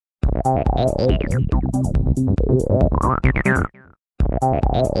Hey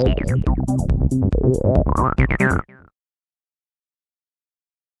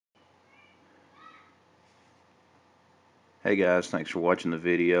guys, thanks for watching the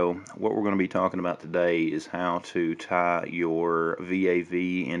video. What we're going to be talking about today is how to tie your VAV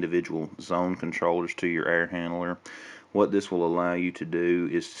individual zone controllers to your air handler. What this will allow you to do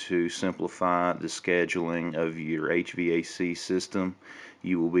is to simplify the scheduling of your HVAC system.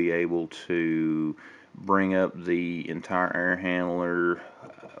 You will be able to bring up the entire air handler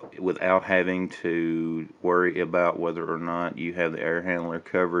without having to worry about whether or not you have the air handler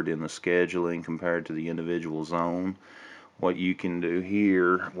covered in the scheduling compared to the individual zone. What you can do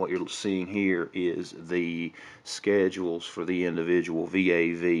here, what you're seeing here, is the schedules for the individual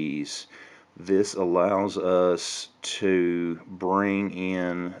VAVs. This allows us to bring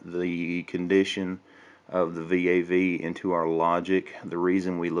in the condition of the VAV into our logic. The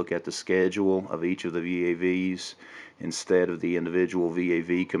reason we look at the schedule of each of the VAVs instead of the individual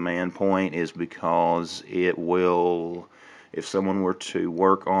VAV command point is because it will, if someone were to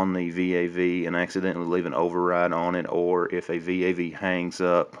work on the VAV and accidentally leave an override on it, or if a VAV hangs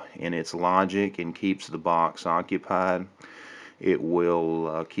up in its logic and keeps the box occupied, it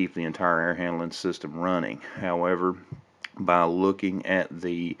will keep the entire air handling system running. However, by looking at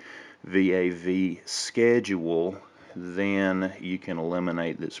the VAV schedule, then you can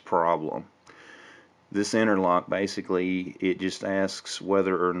eliminate this problem. This interlock, basically, it just asks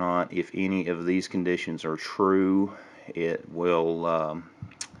whether or not, if any of these conditions are true. It will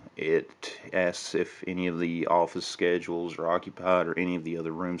it asks if any of the office schedules are occupied or any of the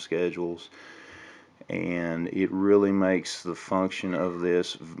other room schedules, and it really makes the function of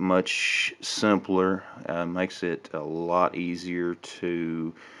this much simpler. Makes it a lot easier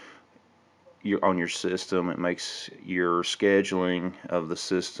to on your system. It makes your scheduling of the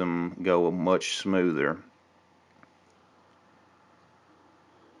system go much smoother.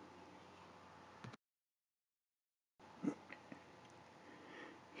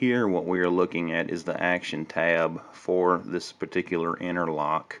 Here what we are looking at is the action tab for this particular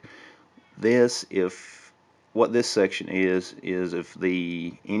interlock. What this section is if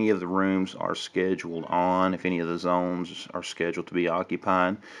any of the rooms are scheduled on, if any of the zones are scheduled to be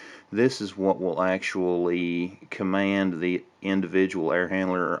occupied, this is what will actually command the individual air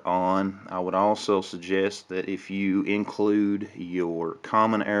handler on. I would also suggest that if you include your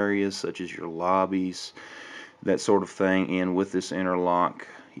common areas such as your lobbies, that sort of thing, in with this interlock,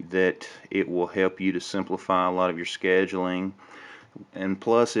 that it will help you to simplify a lot of your scheduling. And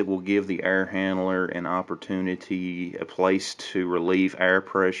plus, it will give the air handler an opportunity, a place to relieve air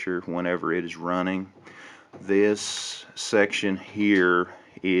pressure whenever it is running. This section here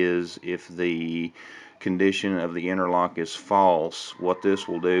is if the condition of the interlock is false. What this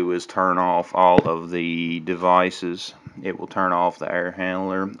will do is turn off all of the devices. It will turn off the air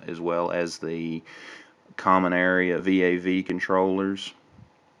handler as well as the common area VAV controllers.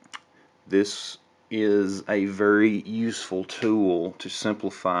 This is a very useful tool to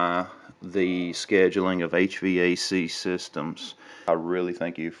simplify the scheduling of HVAC systems. I really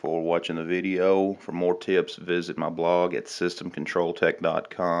thank you for watching the video. For more tips, visit my blog at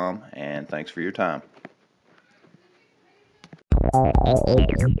systemcontroltech.com, and thanks for your time.